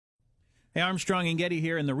Hey, Armstrong and Getty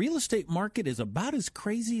here, and the real estate market is about as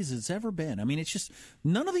crazy as it's ever been. I mean, it's just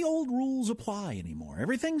none of the old rules apply anymore.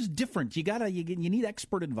 Everything's different. You need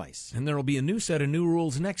expert advice. And there will be a new set of new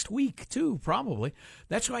rules next week, too, probably.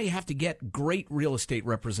 That's why you have to get great real estate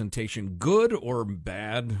representation. Good or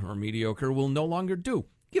bad or mediocre will no longer do.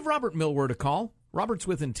 Give Robert Millward a call. Robert's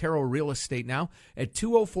with Intero Real Estate now at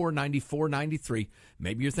 204-9493.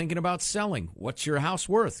 Maybe you're thinking about selling. What's your house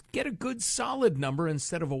worth? Get a good, solid number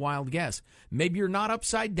instead of a wild guess. Maybe you're not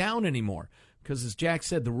upside down anymore because, as Jack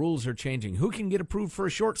said, the rules are changing. Who can get approved for a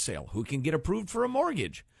short sale? Who can get approved for a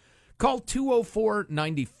mortgage? Call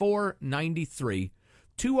 204-9493.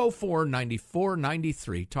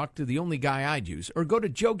 204-9493. Talk to the only guy I'd use. Or go to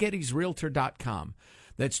joegettysrealtor.com.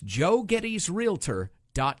 That's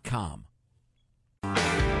joegettysrealtor.com.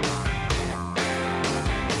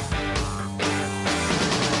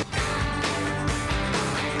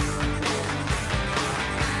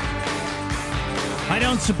 I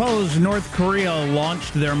don't suppose North Korea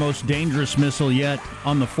launched their most dangerous missile yet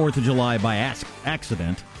on the 4th of July by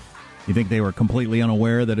accident. You think they were completely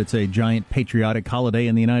unaware that it's a giant patriotic holiday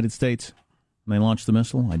in the United States when they launched the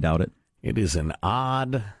missile? I doubt it. It is an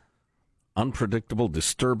odd, unpredictable,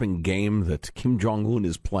 disturbing game that Kim Jong-un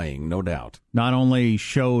is playing, no doubt. Not only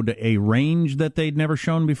showed a range that they'd never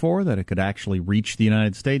shown before, that it could actually reach the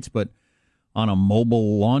United States, but on a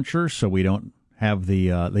mobile launcher, so we don't have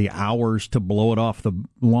the hours to blow it off the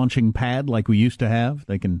launching pad like we used to have.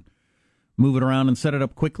 They can move it around and set it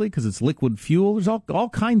up quickly because it's liquid fuel. There's all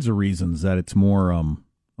kinds of reasons that it's a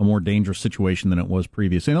more dangerous situation than it was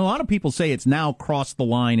previously. And a lot of people say it's now crossed the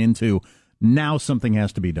line into now something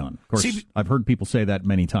has to be done. Of course, I've heard people say that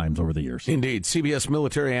many times over the years. Indeed. CBS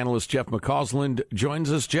military analyst Jeff McCausland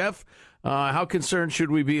joins us. Jeff, how concerned should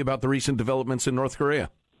we be about the recent developments in North Korea?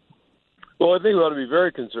 Well, I think we ought to be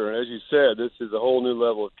very concerned. As you said, this is a whole new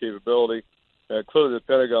level of capability. Clearly, the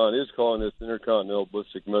Pentagon is calling this intercontinental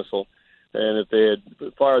ballistic missile. And if they had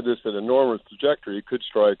fired this at an enormous trajectory, it could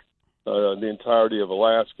strike the entirety of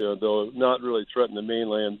Alaska, though not really threaten the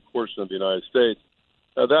mainland portion of the United States.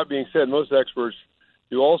 That being said, most experts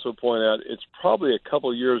do also point out it's probably a couple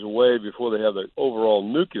of years away before they have the overall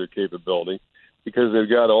nuclear capability, because they've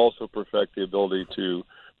got to also perfect the ability to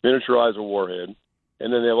miniaturize a warhead.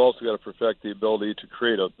 And then they've also got to perfect the ability to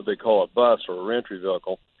create what they call a bus or a reentry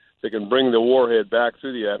vehicle. They can bring the warhead back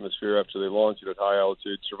through the atmosphere after they launch it at high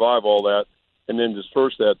altitude, survive all that, and then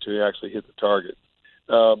disperse that to actually hit the target.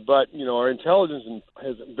 But, our intelligence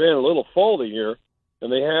has been a little faulty here,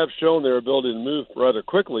 and they have shown their ability to move rather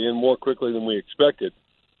quickly and more quickly than we expected.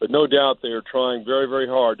 But no doubt they are trying very, very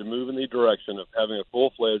hard to move in the direction of having a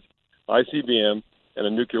full-fledged ICBM and a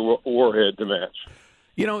nuclear warhead to match.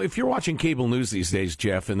 If you're watching cable news these days,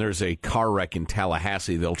 Jeff, and there's a car wreck in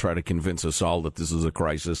Tallahassee, they'll try to convince us all that this is a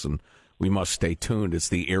crisis and we must stay tuned. It's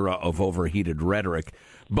the era of overheated rhetoric.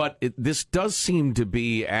 But this does seem to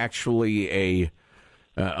be actually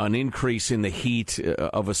an increase in the heat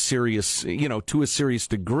of a serious, to a serious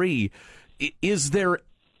degree.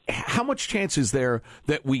 How much chance is there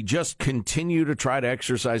that we just continue to try to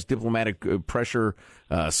exercise diplomatic pressure,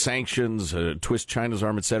 sanctions, twist China's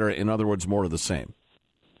arm, et cetera? In other words, more of the same?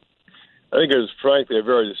 I think there's, frankly, a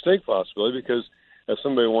very distinct possibility because, as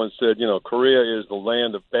somebody once said, Korea is the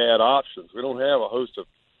land of bad options. We don't have a host of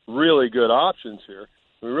really good options here.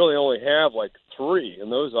 We really only have like three, and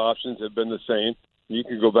those options have been the same. You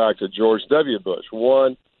can go back to George W. Bush.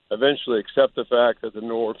 One, eventually accept the fact that the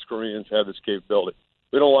North Koreans have this capability.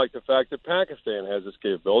 We don't like the fact that Pakistan has this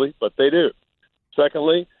capability, but they do.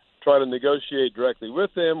 Secondly, try to negotiate directly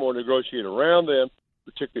with them or negotiate around them,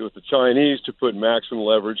 particularly with the Chinese, to put maximum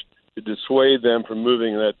leverage to dissuade them from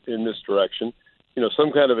moving in this direction.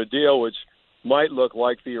 Some kind of a deal which might look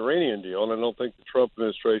like the Iranian deal, and I don't think the Trump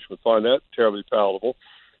administration would find that terribly palatable.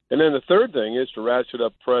 And then the third thing is to ratchet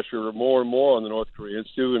up pressure more and more on the North Koreans,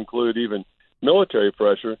 to include even military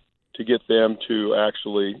pressure, to get them to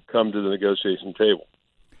actually come to the negotiation table.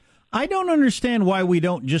 I don't understand why we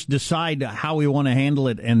don't just decide how we want to handle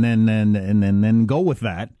it and then go with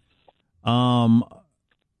that.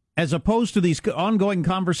 As opposed to these ongoing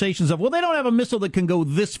conversations of, well, they don't have a missile that can go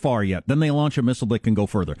this far yet. Then they launch a missile that can go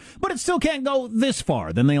further. But it still can't go this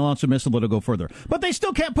far. Then they launch a missile that'll go further. But they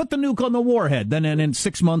still can't put the nuke on the warhead. Then in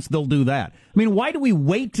 6 months, they'll do that. I mean, why are we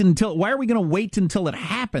going to wait until it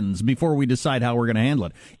happens before we decide how we're going to handle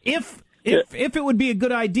it? If it would be a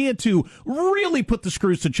good idea to really put the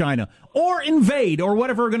screws to China or invade or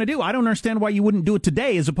whatever we're going to do, I don't understand why you wouldn't do it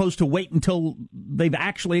today as opposed to wait until they've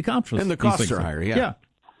actually accomplished it. And the costs are higher, yeah.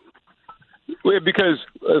 Because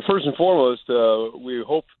first and foremost, we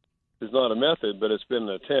hope is not a method, but it's been an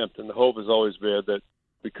attempt, and the hope has always been that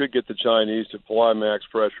we could get the Chinese to apply max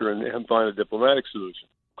pressure and find a diplomatic solution.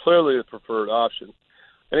 Clearly the preferred option.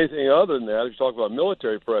 Anything other than that, if you talk about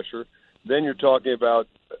military pressure, then you're talking about,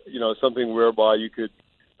 something whereby you could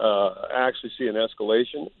actually see an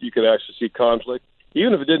escalation. You could actually see conflict.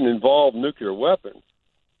 Even if it didn't involve nuclear weapons,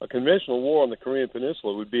 a conventional war on the Korean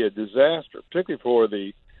Peninsula would be a disaster, particularly for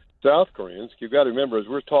the South Koreans. You've got to remember, as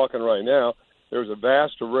we're talking right now, there's a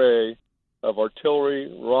vast array of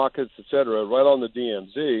artillery, rockets, etc., right on the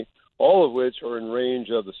DMZ, all of which are in range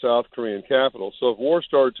of the South Korean capital. So if war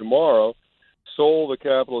started tomorrow, Seoul, the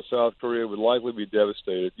capital of South Korea, would likely be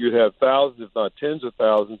devastated. You'd have thousands, if not tens of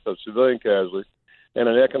thousands, of civilian casualties and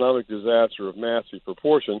an economic disaster of massive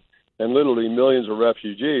proportion, and literally millions of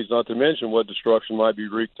refugees, not to mention what destruction might be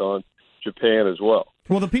wreaked on Japan as well.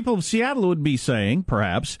 Well, the people of Seattle would be saying,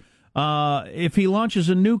 perhaps, if he launches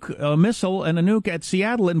a missile and a nuke at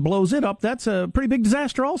Seattle and blows it up, that's a pretty big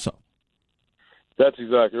disaster also. That's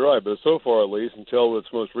exactly right. But so far, at least, until its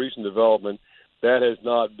most recent development, that has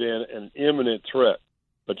not been an imminent threat.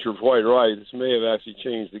 But you're quite right. This may have actually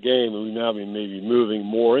changed the game, and we now be maybe moving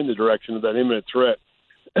more in the direction of that imminent threat.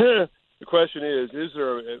 The question is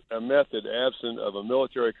there a method, absent of a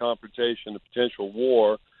military confrontation, a potential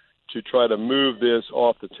war, to try to move this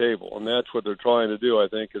off the table? And that's what they're trying to do, I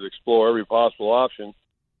think, is explore every possible option,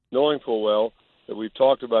 knowing full well that we've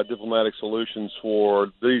talked about diplomatic solutions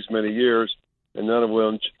for these many years, and none of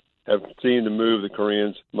which have seemed to move the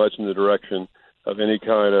Koreans much in the direction of any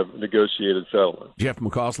kind of negotiated settlement. Jeff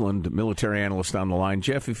McCausland, military analyst on the line.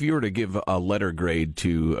 Jeff, if you were to give a letter grade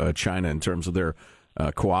to China in terms of their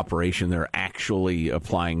cooperation, they're actually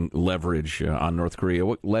applying leverage on North Korea,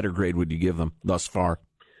 what letter grade would you give them thus far?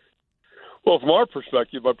 Well, from our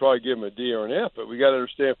perspective, I'd probably give them a D or an F, but we got to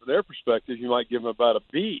understand from their perspective, you might give them about a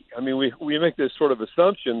B. I mean, we make this sort of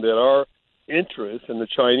assumption that our interests and the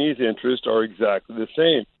Chinese interests are exactly the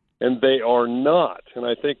same, and they are not. And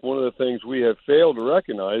I think one of the things we have failed to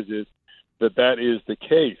recognize is that that is the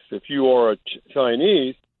case. If you are a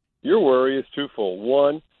Chinese, your worry is twofold.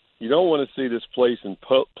 One, you don't want to see this place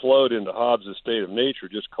implode into Hobbes' state of nature,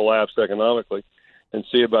 just collapse economically, and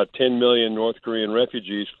see about 10 million North Korean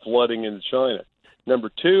refugees flooding into China. Number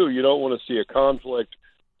two, you don't want to see a conflict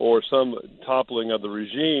or some toppling of the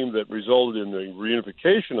regime that resulted in the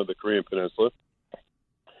reunification of the Korean Peninsula,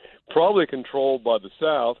 probably controlled by the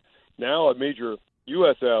South, now a major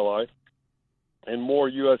U.S. ally, and more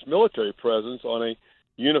U.S. military presence on a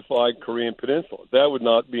unified Korean Peninsula. That would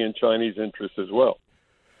not be in Chinese interest as well.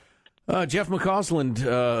 Jeff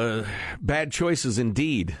McCausland, bad choices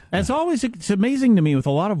indeed. As always, it's amazing to me with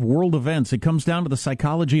a lot of world events, it comes down to the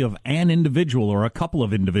psychology of an individual or a couple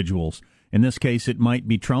of individuals. In this case, it might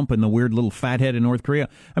be Trump and the weird little fathead in North Korea.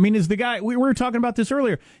 I mean, is the guy, we were talking about this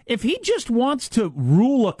earlier, if he just wants to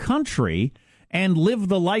rule a country and live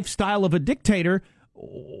the lifestyle of a dictator,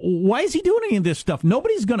 why is he doing any of this stuff?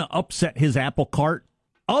 Nobody's going to upset his apple cart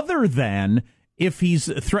other than if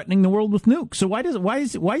he's threatening the world with nukes. So why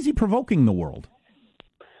is he provoking the world?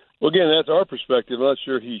 Well, again, that's our perspective. I'm not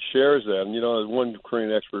sure he shares that. And, as one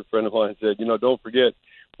Korean expert friend of mine said, don't forget,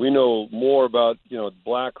 we know more about,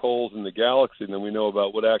 black holes in the galaxy than we know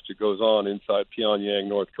about what actually goes on inside Pyongyang,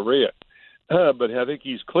 North Korea. But I think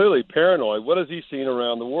he's clearly paranoid. What has he seen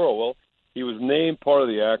around the world? Well, he was named part of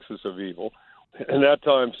the axis of evil. And that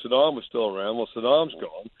time Saddam was still around. Well, Saddam's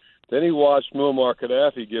gone. Then he watched Muammar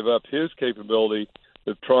Gaddafi give up his capability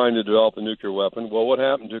of trying to develop a nuclear weapon. Well, what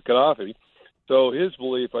happened to Gaddafi? So his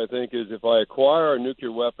belief, I think, is if I acquire a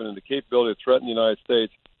nuclear weapon and the capability to threaten the United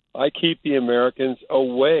States, I keep the Americans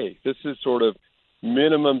away. This is sort of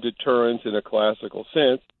minimum deterrence in a classical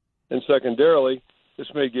sense. And secondarily, this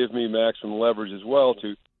may give me maximum leverage as well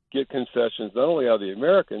to get concessions not only out of the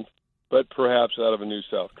Americans, but perhaps out of a new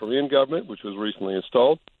South Korean government, which was recently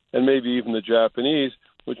installed, and maybe even the Japanese,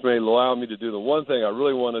 which may allow me to do the one thing I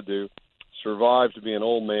really want to do, survive to be an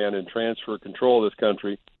old man and transfer control of this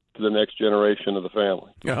country to the next generation of the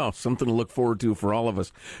family. Oh, something to look forward to for all of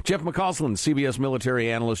us. Jeff McCausland, CBS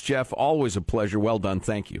military analyst. Jeff, always a pleasure. Well done.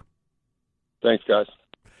 Thank you. Thanks, guys.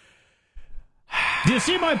 Do you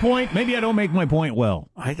see my point? Maybe I don't make my point well.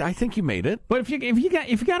 I think you made it. But if you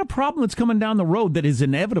got a problem that's coming down the road that is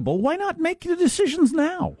inevitable, why not make the decisions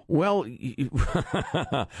now? Well,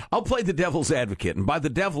 I'll play the devil's advocate, and by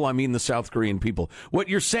the devil I mean the South Korean people. What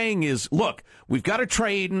you're saying is, look, we've got to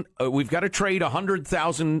trade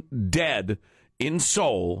 100,000 dead in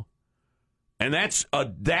Seoul, and that's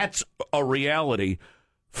a reality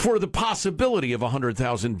for the possibility of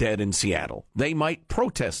 100,000 dead in Seattle. They might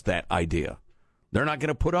protest that idea. They're not going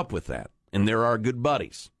to put up with that. And they're our good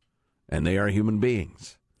buddies. And they are human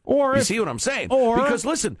beings. Or you see what I'm saying? Because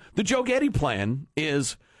listen, the Joe Getty plan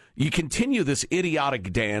is you continue this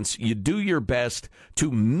idiotic dance. You do your best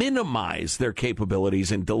to minimize their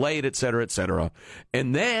capabilities and delay it, et cetera,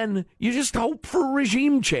 and then you just hope for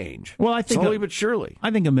regime change. Well, I think slowly but surely.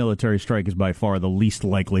 I think a military strike is by far the least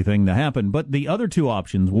likely thing to happen. But the other two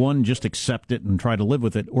options: one, just accept it and try to live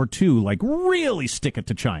with it, or two, like really stick it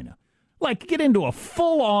to China, like get into a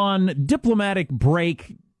full-on diplomatic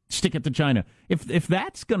break. Stick it to China. If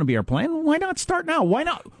that's going to be our plan, why not start now? Why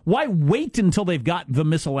not? Why wait until they've got the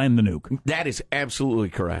missile and the nuke? That is absolutely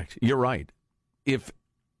correct. You're right.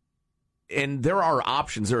 And there are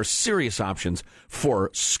options. There are serious options for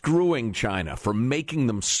screwing China, for making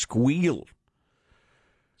them squeal.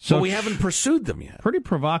 So we haven't pursued them yet. Pretty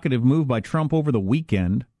provocative move by Trump over the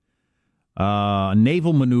weekend. A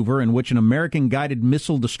naval maneuver in which an American-guided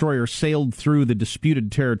missile destroyer sailed through the disputed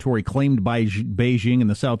territory claimed by Beijing in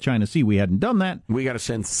the South China Sea. We hadn't done that. We got to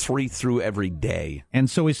send 3 through every day. And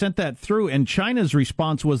so we sent that through, and China's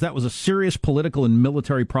response was that was a serious political and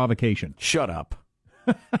military provocation. Shut up.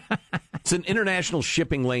 It's an international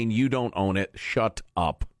shipping lane. You don't own it. Shut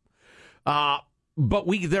up. But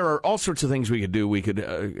there are all sorts of things we could do. We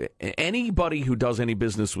could anybody who does any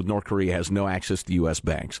business with North Korea has no access to U.S.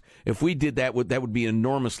 banks. If we did that, that would be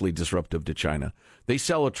enormously disruptive to China. They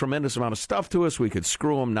sell a tremendous amount of stuff to us. We could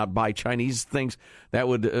screw them, not buy Chinese things. That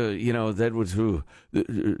would, and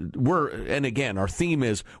again, our theme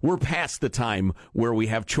is we're past the time where we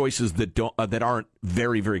have choices that aren't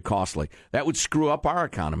very, very costly. That would screw up our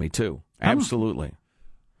economy too. Absolutely.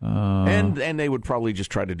 And they would probably just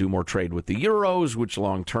try to do more trade with the euros, which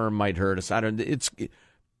long term might hurt us.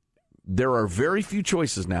 There are very few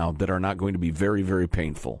choices now that are not going to be very, very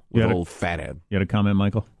painful with old fathead. You had a comment,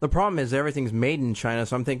 Michael? The problem is everything's made in China,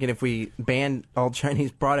 so I'm thinking if we banned all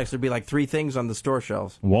Chinese products, there'd be like 3 things on the store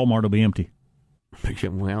shelves. Walmart will be empty.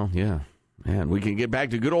 Well, yeah. Man, we can get back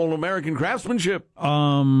to good old American craftsmanship.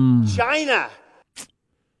 China.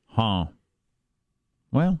 Huh.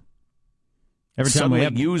 Well. Every time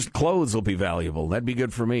suddenly used clothes will be valuable. That'd be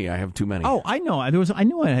good for me. I have too many. Oh, I know. I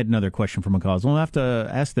knew I had another question for McCause. We'll have to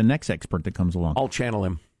ask the next expert that comes along. I'll channel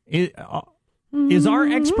him. Is our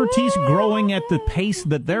expertise growing at the pace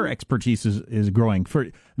that their expertise is growing?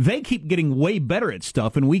 They keep getting way better at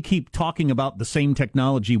stuff, and we keep talking about the same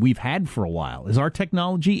technology we've had for a while. Is our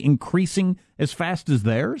technology increasing as fast as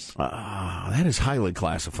theirs? That is highly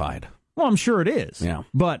classified. Well, I'm sure it is. Yeah.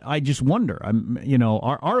 But I just wonder.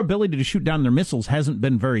 Our ability to shoot down their missiles hasn't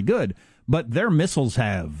been very good, but their missiles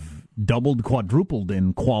have doubled, quadrupled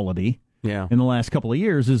in quality. Yeah. In the last couple of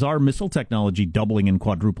years. Is our missile technology doubling and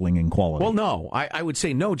quadrupling in quality? Well, no. I would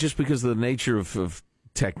say no, just because of the nature of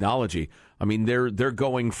technology. I mean, they're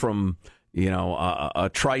going from a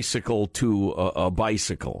tricycle to a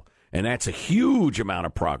bicycle. And that's a huge amount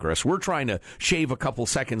of progress. We're trying to shave a couple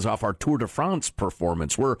seconds off our Tour de France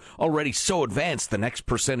performance. We're already so advanced. The next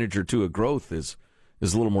percentage or two of growth is a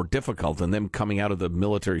little more difficult than them coming out of the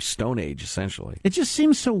military Stone Age, essentially. It just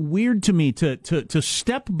seems so weird to me to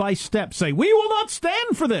step by step say, we will not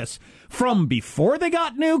stand for this. From before they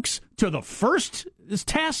got nukes to the first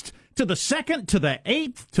test to the second to the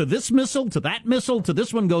 8th to this missile to that missile to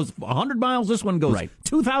this one goes 100 miles, this one goes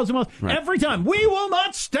 2,000 miles. Right. Every time, we will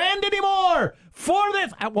not stand anymore for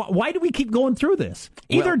this. Why do we keep going through this?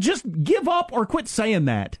 Either just give up or quit saying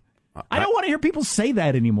that. I don't want to hear people say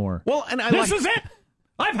that anymore. Well, and this is it.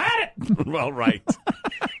 I've had it. Well, right.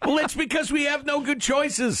 Well, it's because we have no good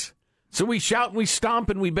choices. So we shout and we stomp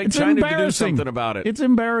and we beg China to do something about it. It's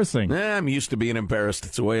embarrassing. I'm used to being embarrassed.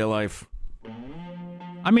 It's a way of life.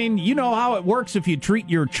 I mean, you know how it works if you treat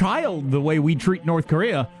your child the way we treat North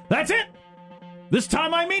Korea. That's it. This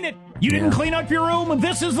time I mean it. You didn't clean up your room, and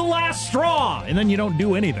this is the last straw. And then you don't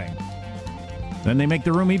do anything. Then they make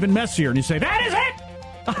the room even messier, and you say, that is it.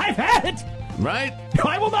 I've had it. Right?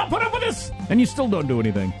 I will not put up with this. And you still don't do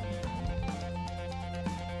anything.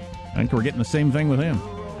 I think we're getting the same thing with him.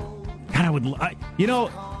 God,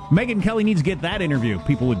 Megyn Kelly needs to get that interview.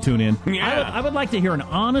 People would tune in. Yeah. I would like to hear an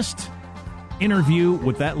honest interview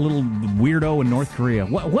with that little weirdo in North Korea.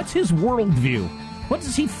 What's his worldview? What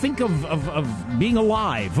does he think of being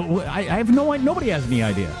alive? I have nobody has any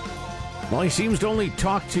idea. Well, he seems to only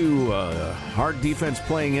talk to hard defense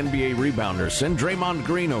playing NBA rebounders. Send Draymond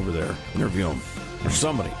Green over there. Interview him. Or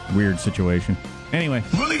somebody. Weird situation. Anyway.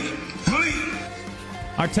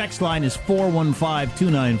 Our text line is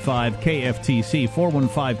 415-295-KFTC.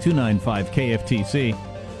 415-295-KFTC.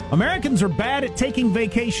 Americans are bad at taking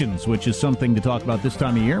vacations, which is something to talk about this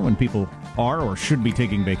time of year when people are or should be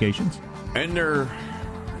taking vacations. And there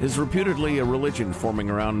is reputedly a religion forming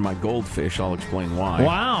around my goldfish. I'll explain why.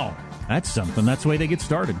 Wow. That's something. That's the way they get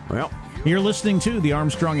started. Well, You're listening to the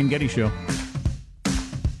Armstrong and Getty Show.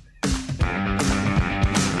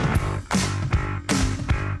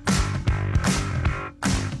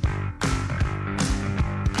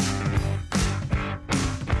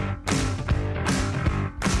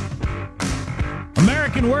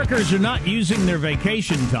 American workers are not using their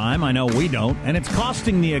vacation time. I know we don't. And it's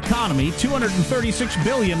costing the economy $236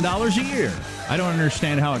 billion a year. I don't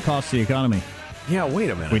understand how it costs the economy. yeah, wait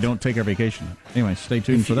a minute. We don't take our vacation. Anyway, stay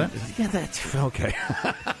tuned for that. Yeah, that's okay.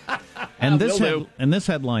 And this Will do. and this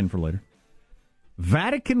headline for later.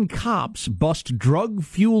 Vatican cops bust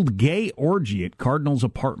drug-fueled gay orgy at Cardinal's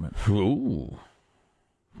apartment. Ooh.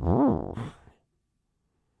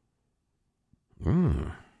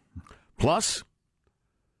 Plus,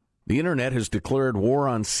 the internet has declared war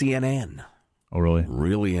on CNN. Oh, really?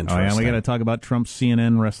 Really Oh, interesting. yeah, we got to talk about Trump's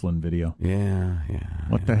CNN wrestling video. Yeah.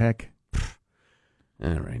 What the heck?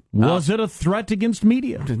 All right. Was it a threat against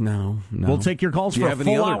media? No. We'll take your calls Do for you a have full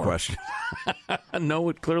any other hour. questions? No,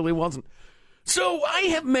 it clearly wasn't. So I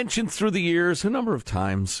have mentioned through the years a number of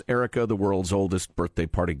times Erica, the world's oldest birthday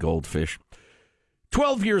party goldfish.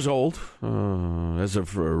 12 years old, as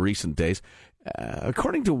of recent days.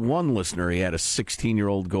 According to one listener, he had a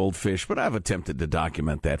 16-year-old goldfish, but I've attempted to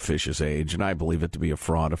document that fish's age, and I believe it to be a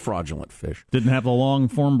fraudulent fish. Didn't have the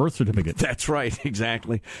long-form birth certificate. That's right,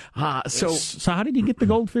 exactly. So how did he get the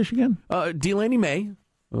goldfish again? Delaney May,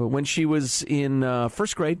 when she was in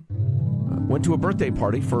first grade, went to a birthday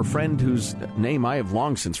party for a friend whose name I have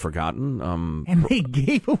long since forgotten. And they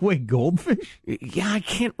gave away goldfish? Yeah, I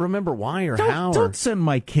can't remember why or how. Don't send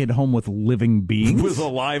my kid home with living beings. With a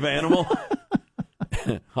live animal.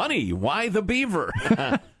 Honey, why the beaver?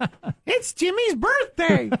 It's Jimmy's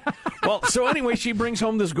birthday. Well, so anyway, she brings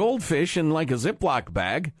home this goldfish in like a Ziploc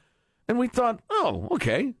bag, and we thought, oh,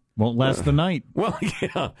 okay. Won't last the night. Well,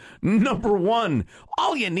 yeah. Number one,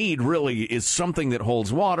 all you need really is something that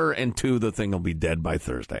holds water, and two, the thing will be dead by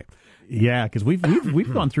Thursday. Yeah, because we've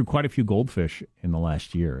gone through quite a few goldfish in the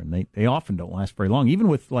last year, and they often don't last very long, even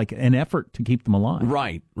with like an effort to keep them alive.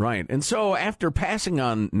 Right. And so after passing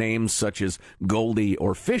on names such as Goldie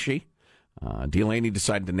or Fishy, Delaney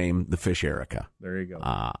decided to name the fish Erica. There you go.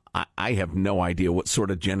 I have no idea what sort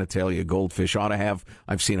of genitalia goldfish ought to have.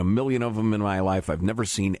 I've seen a million of them in my life. I've never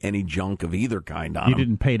seen any junk of either kind on You them.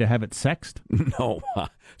 didn't pay to have it sexed? No.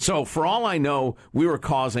 So for all I know, we were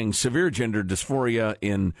causing severe gender dysphoria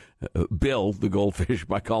in Bill, the goldfish,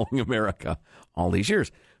 by calling him Erica all these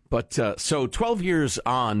years. But so 12 years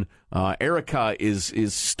on, Erica is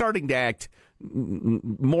starting to act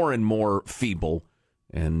more and more feeble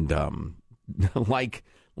and like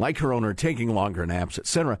her owner, taking longer naps,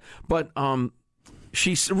 etc. But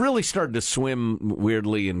she really started to swim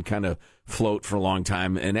weirdly and kind of float for a long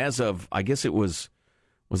time. And as of, I guess it was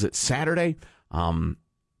it Saturday?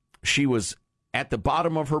 She was at the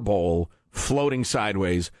bottom of her bowl, floating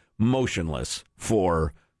sideways, motionless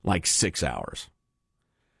for like 6 hours.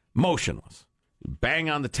 Motionless. Bang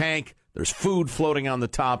on the tank. There's food floating on the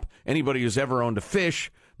top. Anybody who's ever owned a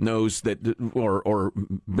fish knows that, or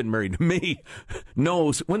been married to me,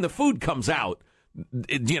 knows when the food comes out,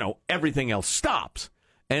 everything else stops.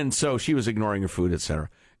 And so she was ignoring her food,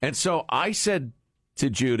 etc. And so I said to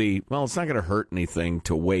Judy, well, it's not going to hurt anything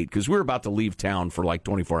to wait, because we were about to leave town for like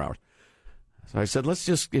 24 hours. So I said, let's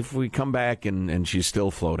just, if we come back and she's still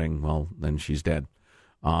floating, well, then she's dead.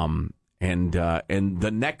 And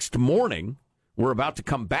the next morning, we're about to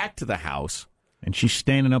come back to the house. And she's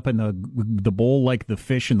standing up in the bowl like the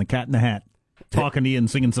fish in the Cat in the Hat, talking to you and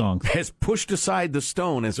singing songs. Has pushed aside the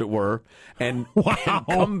stone, as it were, and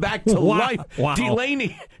come back to life. Wow.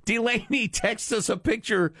 Delaney texts us a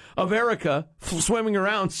picture of Erica swimming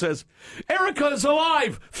around, says, Erica's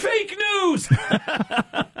alive! Fake news!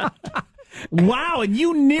 Wow, and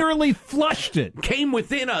you nearly flushed it. Came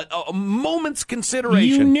within a moment's consideration.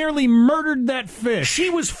 You nearly murdered that fish. She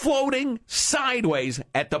was floating sideways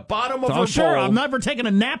at the bottom of her sure, bowl. I'm never taking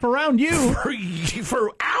a nap around you. For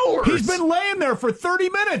hours. He's been laying there for 30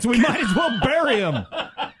 minutes. We might as well bury him.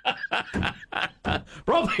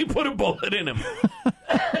 Probably put a bullet in him.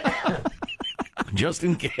 Just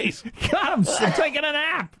in case. God, I'm still taking a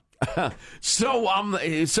nap. So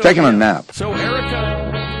Taking a nap. So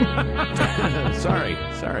Erica,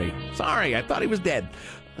 sorry. I thought he was dead.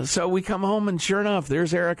 So we come home, and sure enough,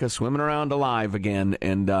 there's Erica swimming around alive again.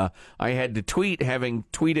 And I had to tweet, having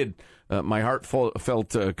tweeted my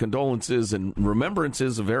heartfelt condolences and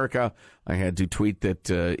remembrances of Erica. I had to tweet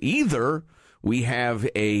that either we have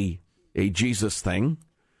a Jesus thing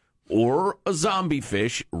or a zombie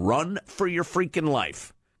fish. Run for your freaking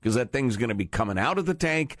life, because that thing's going to be coming out of the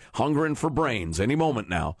tank, hungering for brains any moment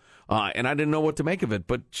now. and I didn't know what to make of it,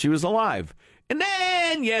 but she was alive. And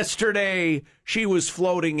then yesterday, she was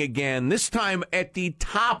floating again, this time at the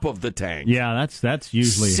top of the tank. Yeah, that's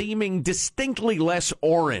usually... Seeming distinctly less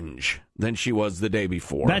orange than she was the day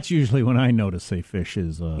before. That's usually when I notice a fish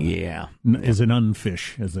is is an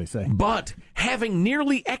unfish, as they say. But having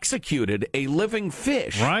nearly executed a living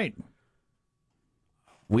fish... Right.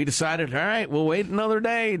 We decided, all right, we'll wait another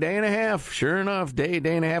day and a half. Sure enough, day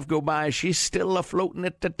and a half go by. She's still floating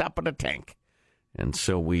at the top of the tank. And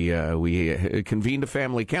so we convened a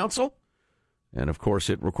family council. And, of course,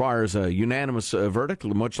 it requires a unanimous verdict,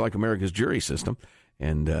 much like America's jury system.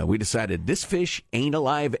 And we decided this fish ain't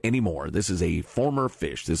alive anymore. This is a former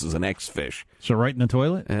fish. This is an ex-fish. So right in the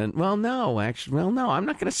toilet? And, no. I'm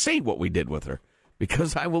not going to say what we did with her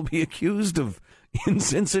because I will be accused of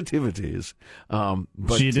insensitivities.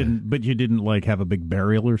 But you didn't like have a big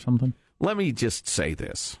burial or something? Let me just say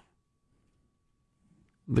this.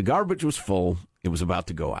 The garbage was full. It was about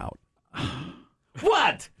to go out.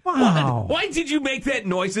 What? Wow. What? Why did you make that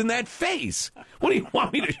noise in that face? What do you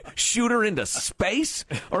want me to shoot her into space?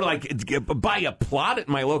 Or like buy a plot at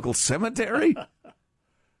my local cemetery?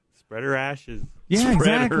 Spread her ashes. Yeah,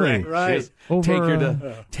 Spread her exactly. ashes. Right.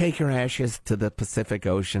 Take her ashes to the Pacific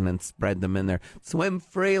Ocean and spread them in there. Swim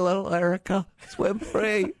free, little Erica. Swim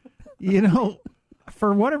free. You know,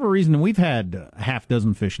 for whatever reason, we've had a half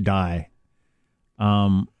dozen fish die.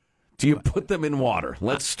 Do you put them in water?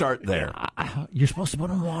 Let's start there. You're supposed to put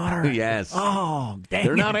them in water. Yes. Oh, dang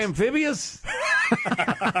They're it. not amphibious?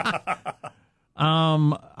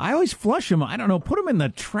 I always flush them. I don't know. Put them in the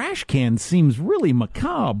trash can seems really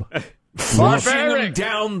macabre. Flushing them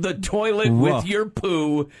down the toilet Rough. with your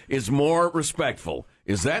poo is more respectful.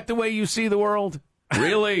 Is that the way you see the world?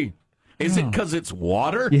 Really? Is it because it's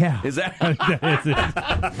water? Yeah. Is that?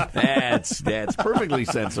 That's it. That's perfectly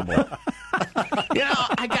sensible. You know,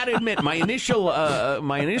 I got to admit, my initial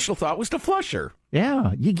thought was to flush her.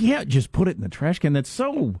 Yeah, you can't just put it in the trash can. That's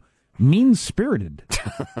so mean-spirited.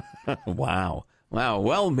 Wow.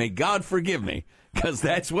 Well, may God forgive me, because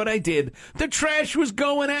that's what I did. The trash was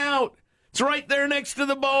going out. It's right there next to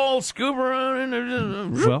the bowl. Scoop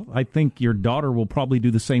around. Well, I think your daughter will probably do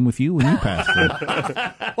the same with you when you pass through.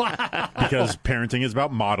 Because parenting is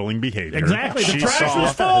about modeling behavior. Exactly. The trash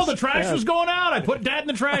was full. The trash was going out. I put Dad in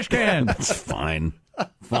the trash can. That's fine.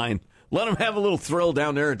 Fine. Let him have a little thrill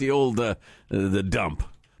down there at the old the dump.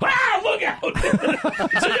 Ah, look out!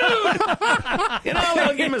 It's a dude! You know,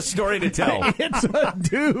 I'll give him a story to tell. It's a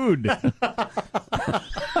dude.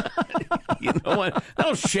 You know what?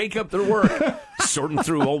 That'll shake up their work. Sorting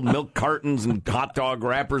through old milk cartons and hot dog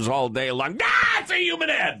wrappers all day long. Ah, it's a human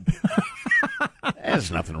head!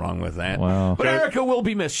 There's nothing wrong with that. Wow. But Erica will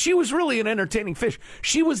be missed. She was really an entertaining fish.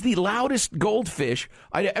 She was the loudest goldfish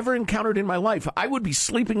I'd ever encountered in my life. I would be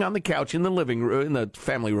sleeping on the couch in the living room, in the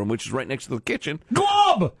family room, which is right next to the kitchen.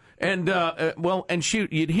 Glob! And,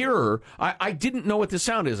 you'd hear her. I didn't know what the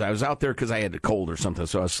sound is. I was out there because I had a cold or something,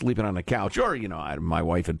 so I was sleeping on the couch. Or, you know, my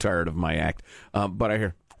wife had tired of my act. But I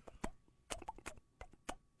hear...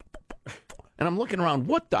 And I'm looking around,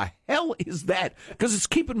 what the hell is that? Because it's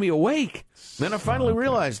keeping me awake. Then I finally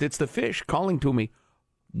realized it's the fish calling to me,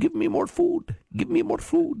 give me more food, give me more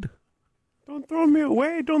food. Don't throw me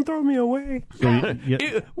away, don't throw me away. So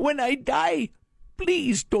When I die,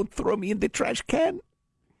 please don't throw me in the trash can.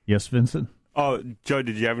 Yes, Vincent? Oh, Joe,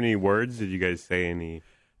 did you have any words? Did you guys say any?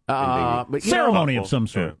 But Ceremony of some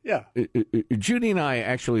sort. Yeah. Judy and I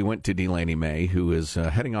actually went to Delaney May, who is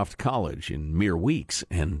heading off to college in mere weeks,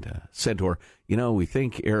 and said to her, you know, we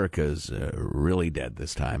think Erica's really dead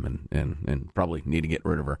this time and probably need to get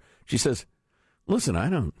rid of her. She says, listen, I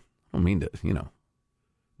don't mean to, you know,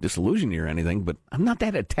 disillusion you or anything, but I'm not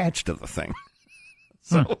that attached to the thing.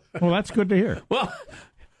 So, well, that's good to hear. Well,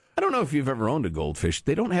 I don't know if you've ever owned a goldfish.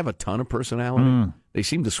 They don't have a ton of personality. They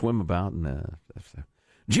seem to swim about and stuff.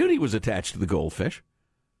 Judy was attached to the goldfish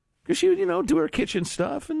because she would, you know, do her kitchen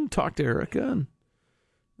stuff and talk to Erica and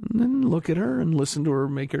then look at her and listen to her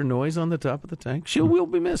make her noise on the top of the tank. She will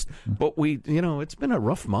be missed. But it's been a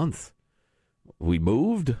rough month. We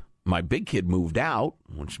moved. My big kid moved out,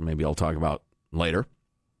 which maybe I'll talk about later.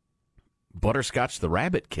 Butterscotch the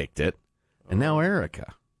rabbit kicked it, and now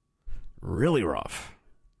Erica. Really rough.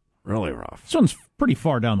 Really rough. This one's pretty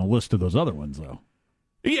far down the list of those other ones, though.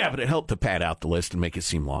 Yeah, but it helped to pad out the list and make it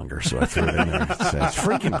seem longer, so I threw it in there. It's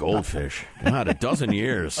freaking goldfish. God, a dozen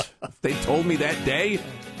years. If they told me that day,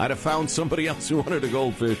 I'd have found somebody else who wanted a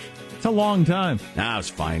goldfish. It's a long time. Nah, it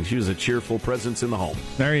was fine. She was a cheerful presence in the home.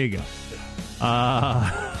 There you go.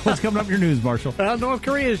 What's coming up in your news, Marshall? North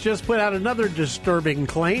Korea has just put out another disturbing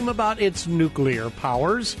claim about its nuclear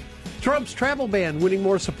powers. Trump's travel ban winning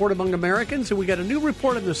more support among Americans, and we got a new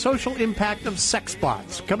report on the social impact of sex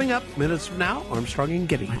bots. Coming up minutes from now, Armstrong and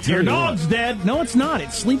Getty. Your dog's dead. No, it's not.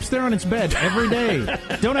 It sleeps there on its bed every day.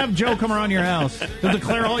 Don't have Joe come around your house. He'll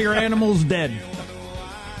declare all your animals dead.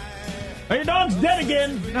 Oh, your dog's dead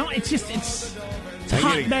again. No, it's a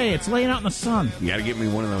hot day. It's laying out in the sun. You got to get me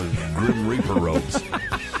one of those Grim Reaper robes.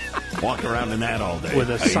 Walk around in that all day. With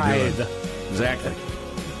a scythe. Exactly.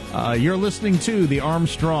 You're listening to the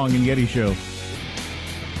Armstrong and Getty Show.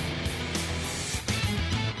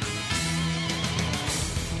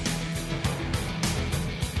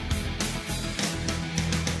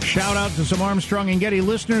 Shout out to some Armstrong and Getty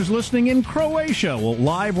listeners listening in Croatia. Well,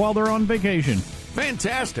 live while they're on vacation.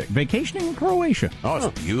 Fantastic. Vacationing in Croatia. Oh,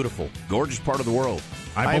 it's beautiful. Gorgeous part of the world.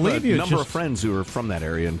 I believe have a you. number of friends who are from that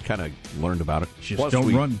area and kind of learned about it. Just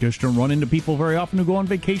don't run into people very often who go on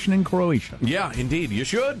vacation in Croatia. Yeah, indeed. You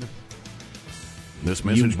should. This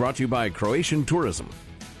message brought to you by Croatian Tourism.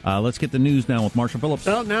 Let's get the news now with Marshall Phillips.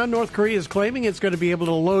 Well, now North Korea is claiming it's going to be able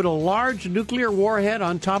to load a large nuclear warhead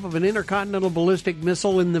on top of an intercontinental ballistic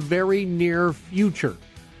missile in the very near future.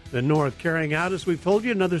 The North carrying out, as we've told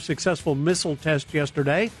you, another successful missile test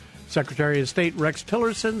yesterday. Secretary of State Rex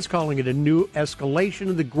Tillerson's calling it a new escalation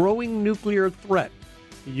of the growing nuclear threat.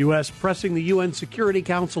 The U.S. pressing the UN Security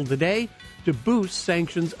Council today to boost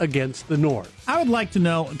sanctions against the North. I would like to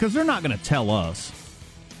know, because they're not going to tell us.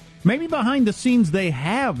 Maybe behind the scenes they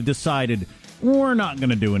have decided we're not going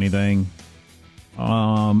to do anything.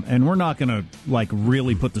 And we're not going to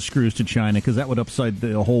really put the screws to China because that would upset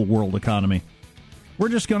the whole world economy. We're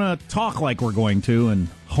just going to talk like we're going to and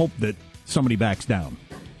hope that somebody backs down.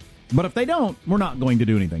 But if they don't, we're not going to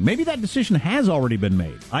do anything. Maybe that decision has already been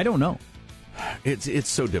made. I don't know. It's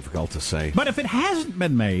so difficult to say. But if it hasn't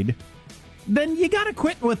been made, then you got to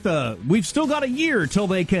quit with we've still got a year till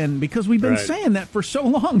they can, because we've been saying that for so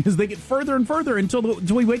long as they get further and further until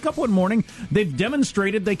we wake up one morning, they've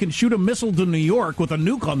demonstrated they can shoot a missile to New York with a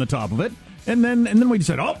nuke on the top of it. And then we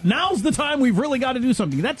said, oh, now's the time we've really got to do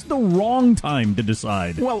something. That's the wrong time to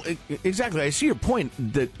decide. Well, exactly. I see your point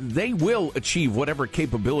that they will achieve whatever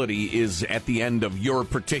capability is at the end of your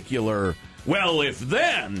particular, well, if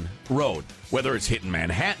then road. Whether it's hitting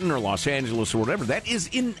Manhattan or Los Angeles or whatever, that is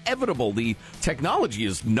inevitable. The technology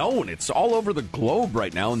is known. It's all over the globe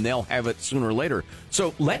right now, and they'll have it sooner or later.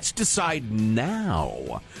 So let's decide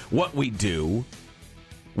now what we do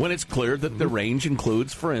when it's clear that the range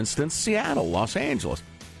includes, for instance, Seattle, Los Angeles.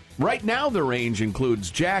 Right now, the range includes,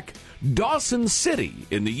 Jack, Dawson City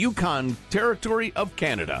in the Yukon Territory of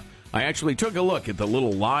Canada. I actually took a look at the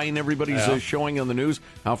little line everybody's showing on the news,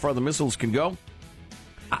 how far the missiles can go.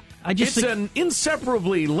 It's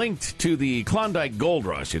inseparably linked to the Klondike Gold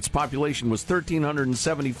Rush. Its population was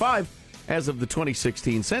 1,375 as of the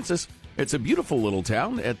 2016 census. It's a beautiful little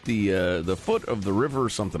town at the foot of the river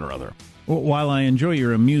something or other. Well, while I enjoy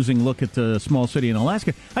your amusing look at the small city in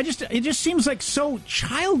Alaska, it just seems like so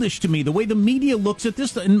childish to me, the way the media looks at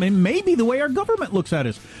this, and maybe the way our government looks at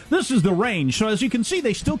us. This is the range, so as you can see,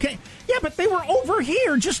 they still can't. Yeah, but they were over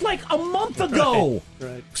here just like a month ago.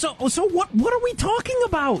 Right. So what are we talking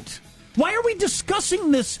about? Why are we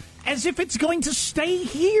discussing this as if it's going to stay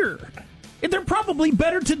here? They're probably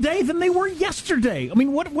better today than they were yesterday. I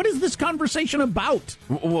mean, what is this conversation about?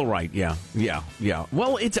 Well, right, yeah.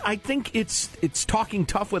 Well, I think it's talking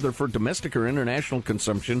tough, whether for domestic or international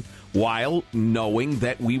consumption, while knowing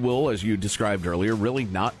that we will, as you described earlier, really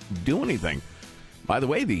not do anything. By the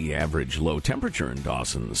way, the average low temperature in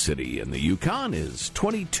Dawson City in the Yukon is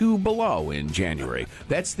 22 below in January.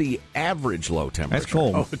 That's the average low temperature. That's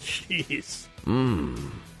cold. Oh, jeez.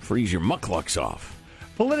 Freeze your mucklucks off.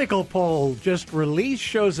 Political poll just released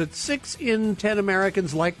shows that 6 in 10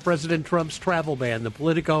 Americans like President Trump's travel ban. The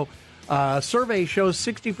Politico survey shows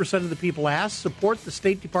 60% of the people asked support the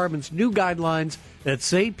State Department's new guidelines that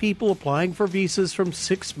say people applying for visas from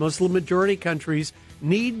 6 Muslim-majority countries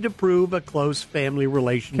need to prove a close family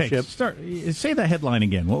relationship. Say the headline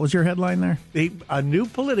again. What was your headline there? A new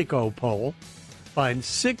Politico poll finds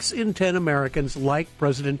 6 in 10 Americans like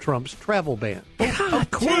President Trump's travel ban.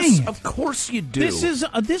 Of course you do. This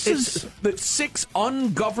is the 6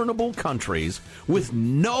 ungovernable countries with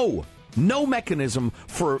no mechanism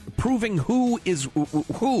for proving who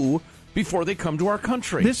before they come to our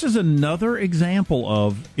country. This is another example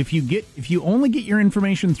of if you only get your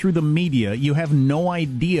information through the media, you have no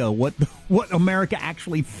idea what America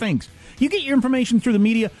actually thinks. You get your information through the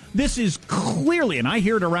media. This is clearly, and I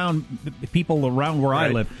hear it around people around where I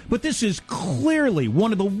live, but this is clearly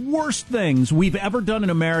one of the worst things we've ever done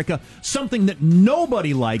in America, something that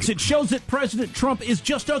nobody likes. It shows that President Trump is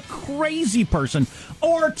just a crazy person,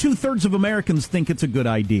 or 2/3 of Americans think it's a good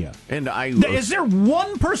idea. And Is there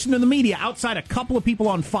one person in the media outside a couple of people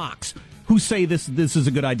on Fox who say this is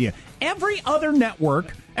a good idea? Every other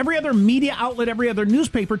network, every other media outlet, every other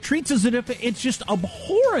newspaper treats it as if it's just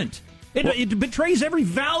abhorrent. It betrays every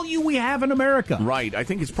value we have in America. Right. I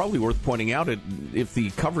think it's probably worth pointing out if the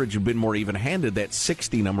coverage had been more even-handed, that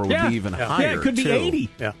 60 number would be even higher. Yeah, it could be too. 80.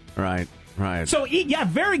 Yeah. Right. So, yeah,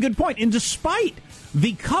 very good point. And despite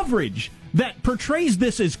the coverage that portrays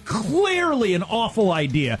this as clearly an awful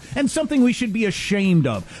idea and something we should be ashamed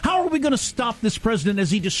of, how are we going to stop this president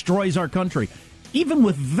as he destroys our country? Even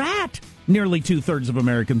with that, nearly 2/3 of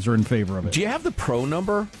Americans are in favor of it. Do you have the pro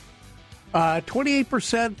number?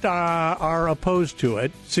 28% are opposed to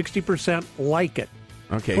it. 60% like it.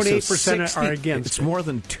 Okay, 28% so are against it's it. more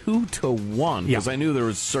than 2 to 1, because I knew there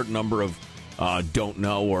was a certain number of don't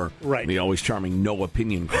know or the always charming no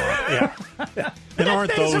opinion crowd. And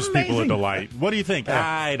aren't those people a amazing. delight? What do you think?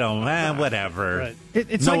 I don't, whatever. Right.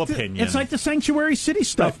 It's no like opinion. It's like the sanctuary city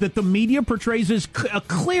stuff that the media portrays as a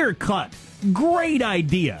clear-cut, great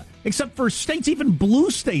idea. Except for states, even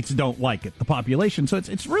blue states don't like it, the population. So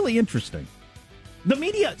it's really interesting. The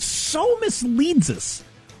media so misleads us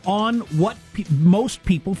on what most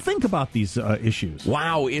people think about these issues.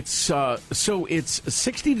 Wow, it's so it's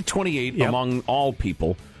 60 to 28 among all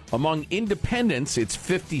people. Among independents, it's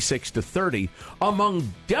 56 to 30.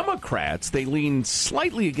 Among Democrats, they lean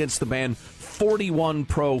slightly against the ban, 41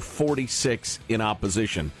 pro, 46 in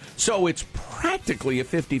opposition. So it's practically a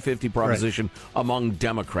 50-50 proposition among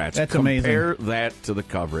Democrats. That's Compare amazing. that to the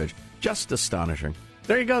coverage. Just astonishing.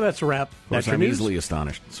 There you go. That's a wrap. Of That's course, your I'm news. easily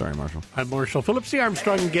astonished. Sorry, Marshall. I'm Marshall Phillips, the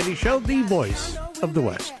Armstrong and Getty Show, the voice of the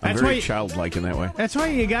West. I'm That's very why- childlike in that way. That's why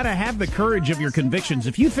you got to have the courage of your convictions.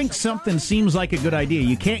 If you think something seems like a good idea,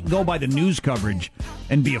 you can't go by the news coverage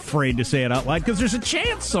and be afraid to say it out loud, because there's a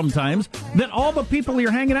chance sometimes that all the people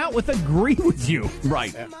you're hanging out with agree with you.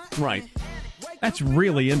 Right, right. That's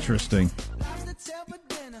really interesting.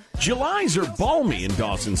 July's are balmy in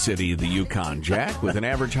Dawson City, the Yukon, Jack, with an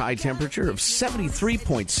average high temperature of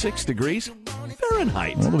 73.6 degrees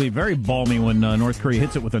Fahrenheit. Well, it'll be very balmy when North Korea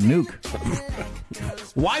hits it with a nuke.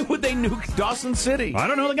 Why would they nuke Dawson City? I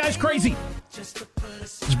don't know. The guy's crazy.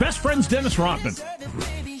 His best friend's Dennis Rodman.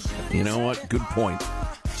 You know what? Good point.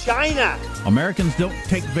 China. Americans don't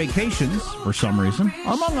take vacations for some reason,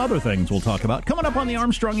 among other things we'll talk about. Coming up on the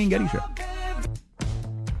Armstrong and Getty Show.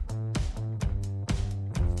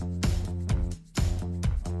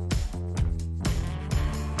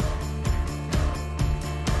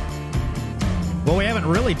 Well, we haven't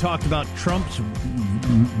really talked about Trump's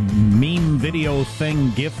meme video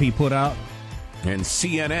thing, GIF he put out. And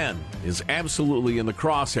CNN is absolutely in the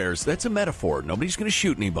crosshairs. That's a metaphor. Nobody's going to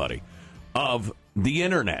shoot anybody. Of the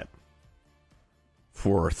internet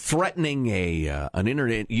for threatening an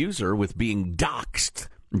internet user with being doxxed.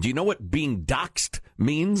 Do you know what being doxxed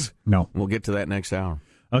means? No. We'll get to that next hour.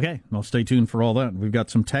 Okay, well, stay tuned for all that. We've got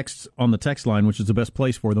some texts on the text line, which is the best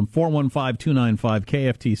place for them,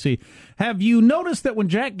 415-295-KFTC. Have you noticed that when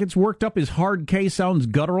Jack gets worked up, his hard K sounds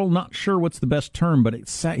guttural? Not sure what's the best term, but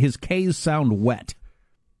his Ks sound wet.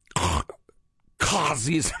 'Cause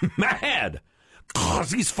he's mad.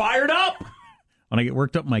 'Cause he's fired up. When I get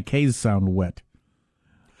worked up, my Ks sound wet.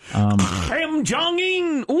 Kim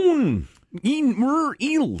Jong-un.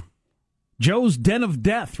 Il. Joe's Den of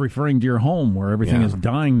Death, referring to your home where everything is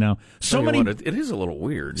dying now. Tell you what, it is a little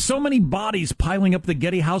weird. So many bodies piling up the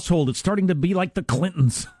Getty household. It's starting to be like the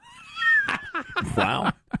Clintons.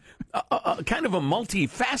 Wow. Kind of a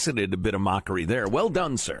multifaceted bit of mockery there. Well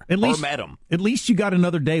done, sir. At least, or madam. At least you got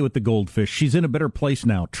another day with the goldfish. She's in a better place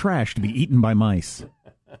now. Trash to be eaten by mice.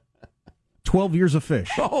 12 years of fish.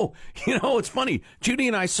 Oh, it's funny. Judy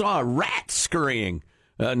and I saw a rat scurrying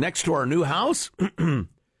next to our new house.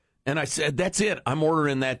 And I said, that's it. I'm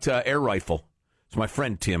ordering that air rifle. So my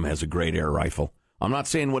friend Tim has a great air rifle. I'm not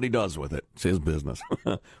saying what he does with it. It's his business.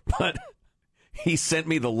 But he sent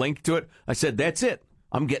me the link to it. I said, that's it.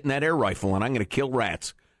 I'm getting that air rifle, and I'm going to kill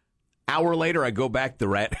rats. Hour later, I go back. The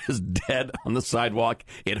rat is dead on the sidewalk.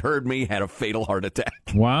 It heard me, had a fatal heart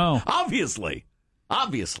attack. Wow. Obviously.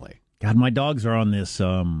 God, my dogs are on this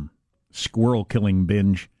squirrel killing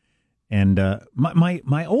binge. And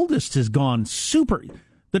my oldest has gone super...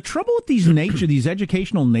 The trouble with these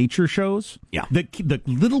educational nature shows, Yeah. the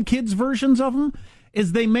little kids versions of them,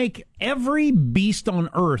 is they make every beast on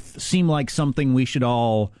Earth seem like something we should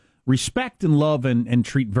all respect and love and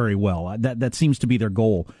treat very well. That seems to be their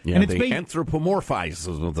goal. Yeah, and it's they anthropomorphize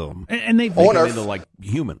them. and they've make them into like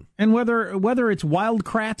human. And whether it's wild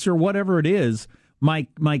krats or whatever it is, my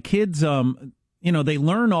kids, they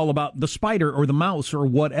learn all about the spider or the mouse or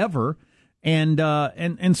whatever.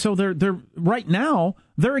 And so they're right now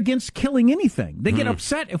they're against killing anything. They get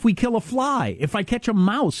upset if we kill a fly. If I catch a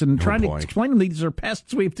mouse and trying to explain to them these are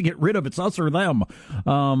pests we have to get rid of. It's us or them.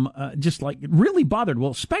 Just like really bothered.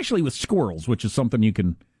 Well, especially with squirrels, which is something you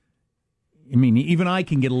can. I mean, even I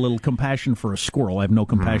can get a little compassion for a squirrel. I have no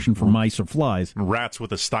compassion for mice or flies. Rats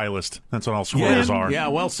with a stylist. That's what all squirrels are. Yeah,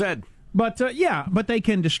 well said. But but they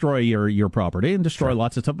can destroy your property and destroy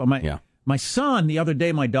lots of stuff. My son, the other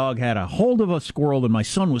day, my dog had a hold of a squirrel, and my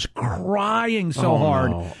son was crying so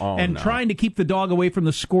hard and trying to keep the dog away from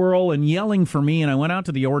the squirrel and yelling for me. And I went out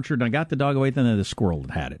to the orchard, and I got the dog away, then the squirrel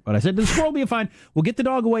had it. But I said, the squirrel will be fine. We'll get the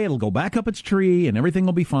dog away. It'll go back up its tree, and everything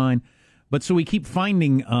will be fine. But so we keep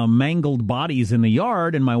finding mangled bodies in the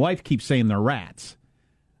yard, and my wife keeps saying they're rats.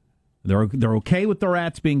 They're okay with the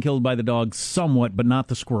rats being killed by the dogs somewhat, but not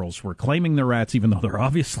the squirrels. We're claiming they're rats, even though they're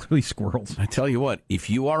obviously squirrels. I tell you what, if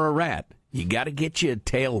you are a rat, you got to get you a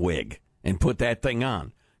tail wig and put that thing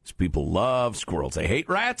on. Because people love squirrels. They hate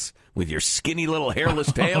rats with your skinny little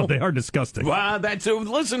hairless tail. They are disgusting. Well,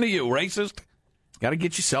 listen to you, racist. Got to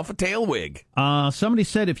get yourself a tail wig. Somebody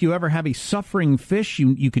said if you ever have a suffering fish,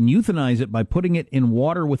 you can euthanize it by putting it in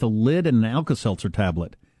water with a lid and an Alka-Seltzer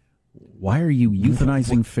tablet. Why are you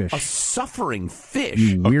euthanizing fish? A suffering fish?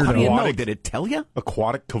 You weirdo. How do you know? Did it tell you?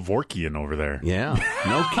 Aquatic Kevorkian over there. Yeah,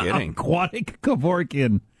 no kidding. Aquatic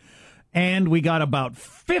Kevorkian. And we got about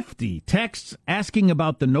 50 texts asking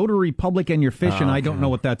about the Notary Public and your fish, and I don't know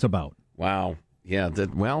what that's about. Wow. Yeah,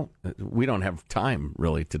 we don't have time,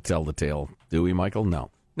 really, to tell the tale, do we, Michael?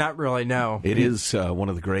 No. Not really, no. It is one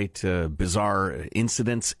of the great bizarre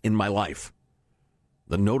incidents in my life.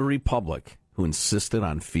 The Notary Public who insisted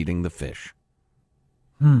on feeding the fish.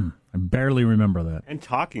 I barely remember that. And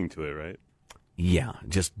talking to it, right? Yeah,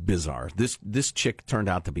 just bizarre. This chick turned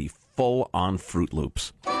out to be full on Fruit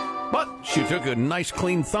Loops. But she took a nice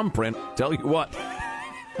clean thumbprint, tell you what.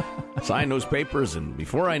 Signed those papers, and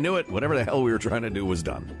before I knew it, whatever the hell we were trying to do was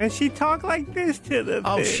done. And she talked like this to the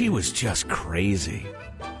Oh, fish. she was just crazy.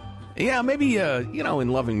 Yeah, maybe, in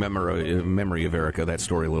loving memory of Erica, that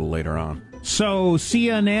story a little later on. So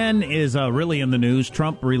CNN is really in the news.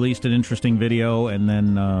 Trump released an interesting video, and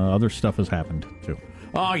then other stuff has happened, too.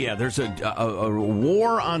 Oh, yeah, there's a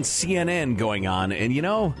war on CNN going on, and,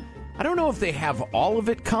 I don't know if they have all of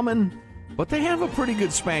it coming, but they have a pretty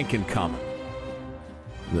good spanking coming.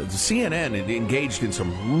 The CNN engaged in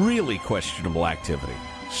some really questionable activity.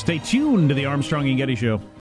 Stay tuned to the Armstrong and Getty Show.